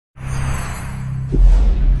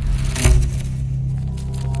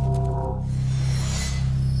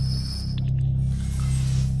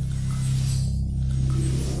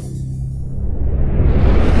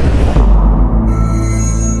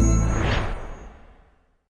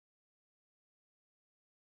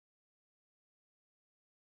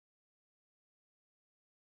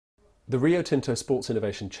The Rio Tinto Sports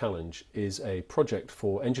Innovation Challenge is a project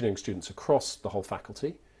for engineering students across the whole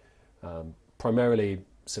faculty, primarily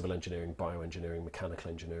civil engineering, bioengineering,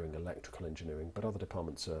 mechanical engineering, electrical engineering, but other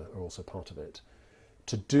departments are also part of it,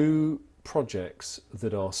 to do projects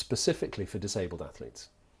that are specifically for disabled athletes.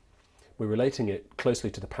 We're relating it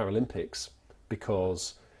closely to the Paralympics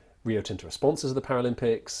because Rio Tinto are sponsors of the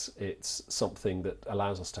Paralympics. It's something that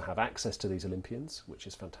allows us to have access to these Olympians, which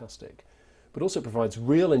is fantastic, but also provides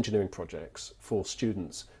real engineering projects for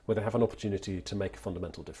students where they have an opportunity to make a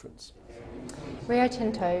fundamental difference. Rio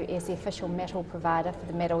Tinto is the official metal provider for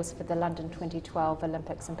the medals for the London 2012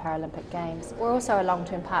 Olympics and Paralympic Games. We're also a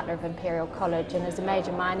long-term partner of Imperial College, and as a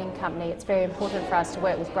major mining company it's very important for us to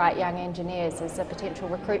work with bright young engineers as a potential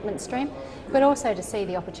recruitment stream, but also to see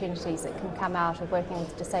the opportunities that can come out of working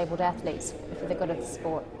with disabled athletes for the good of the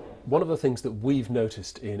sport. One of the things that we've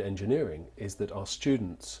noticed in engineering is that our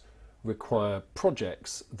students require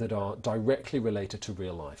projects that are directly related to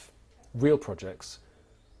real life. Real projects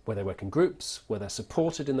where they work in groups, where they're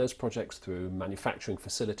supported in those projects through manufacturing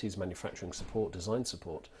facilities, manufacturing support, design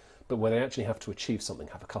support, but where they actually have to achieve something,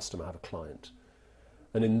 have a customer, have a client.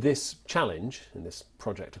 And in this challenge, in this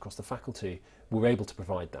project across the faculty, we're able to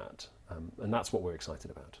provide that, and that's what we're excited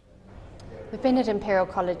about. We've been at Imperial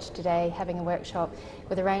College today having a workshop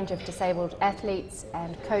with a range of disabled athletes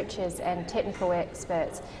and coaches and technical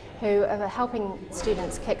experts who are helping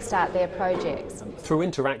students kickstart their projects. Through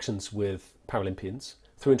interactions with Paralympians,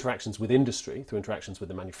 through interactions with industry, through interactions with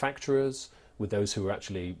the manufacturers, with those who are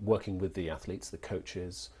actually working with the athletes, the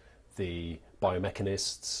coaches, the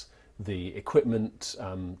biomechanists, the equipment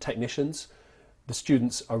technicians, the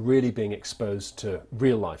students are really being exposed to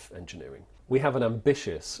real-life engineering. We have an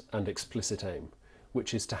ambitious and explicit aim,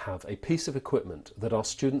 which is to have a piece of equipment that our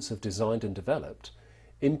students have designed and developed,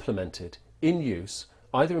 implemented, in use,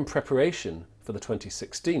 either in preparation for the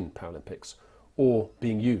 2016 Paralympics or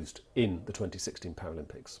being used in the 2016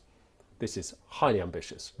 Paralympics. This is highly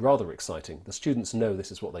ambitious, rather exciting. The students know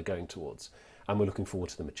this is what they're going towards, and we're looking forward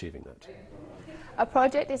to them achieving that. Our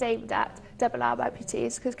project is aimed at double arm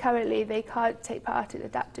amputees because currently they can't take part in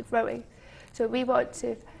adaptive rowing. So we want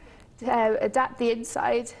to adapt the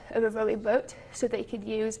inside of a rowing boat so they can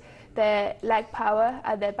use their leg power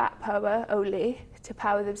and their back power only to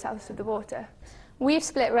power themselves through the water. We've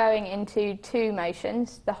split rowing into two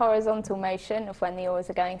motions, the horizontal motion of when the oars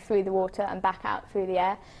are going through the water and back out through the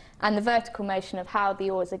air, and the vertical motion of how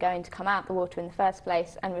the oars are going to come out the water in the first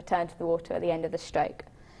place and return to the water at the end of the stroke.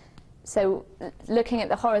 So looking at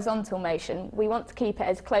the horizontal motion, we want to keep it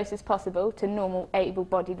as close as possible to normal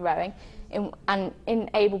able-bodied rowing, and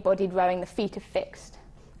in able-bodied rowing the feet are fixed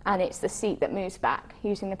and it's the seat that moves back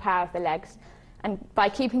using the power of the legs. And by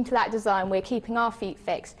keeping to that design, we're keeping our feet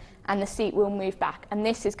fixed and the seat will move back. And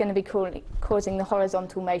this is going to be causing the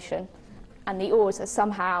horizontal motion. And the oars are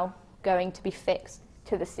somehow going to be fixed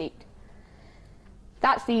to the seat.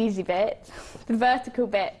 That's the easy bit. The vertical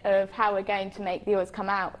bit of how we're going to make the oars come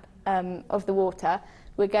out of the water,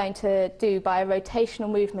 we're going to do by a rotational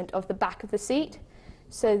movement of the back of the seat.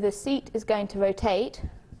 So the seat is going to rotate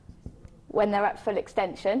when they're at full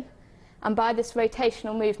extension. And by this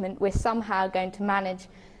rotational movement, we're somehow going to manage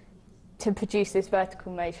to produce this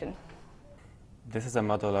vertical motion. This is a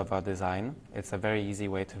model of our design. It's a very easy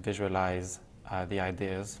way to visualize the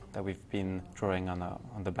ideas that we've been drawing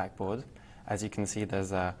on the blackboard. As you can see,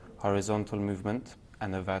 there's a horizontal movement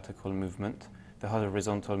and a vertical movement. The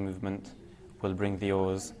horizontal movement will bring the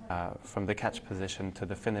oars from the catch position to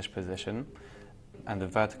the finish position, and the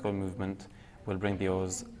vertical movement will bring the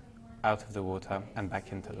oars out of the water and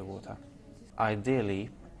back into the water. Ideally,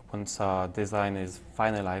 once our design is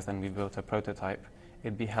finalized and we've built a prototype,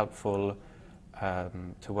 it'd be helpful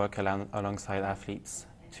to work alongside athletes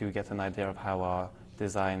to get an idea of how our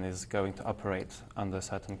design is going to operate under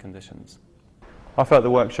certain conditions. I felt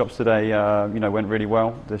the workshops today went really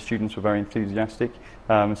well. The students were very enthusiastic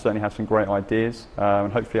and certainly had some great ideas,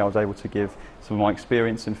 and hopefully I was able to give some of my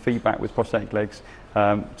experience and feedback with prosthetic legs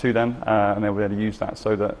to them, and they'll be able to use that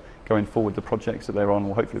so that going forward the projects that they're on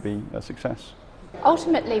will hopefully be a success.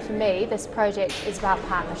 Ultimately for me, this project is about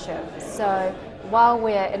partnership. So while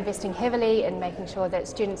we're investing heavily in making sure that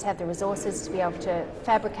students have the resources to be able to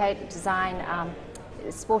fabricate, design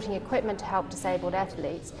sporting equipment to help disabled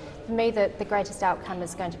athletes, for me the greatest outcome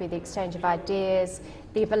is going to be the exchange of ideas,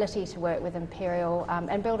 the ability to work with Imperial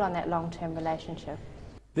and build on that long-term relationship.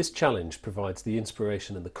 This challenge provides the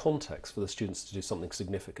inspiration and the context for the students to do something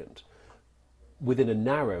significant. Within a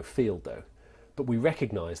narrow field though, but we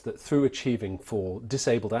recognise that through achieving for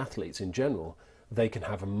disabled athletes in general, they can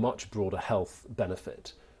have a much broader health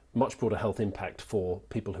benefit much broader health impact for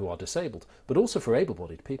people who are disabled, but also for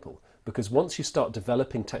able-bodied people. Because once you start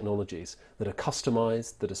developing technologies that are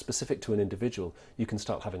customised, that are specific to an individual, you can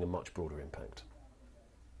start having a much broader impact.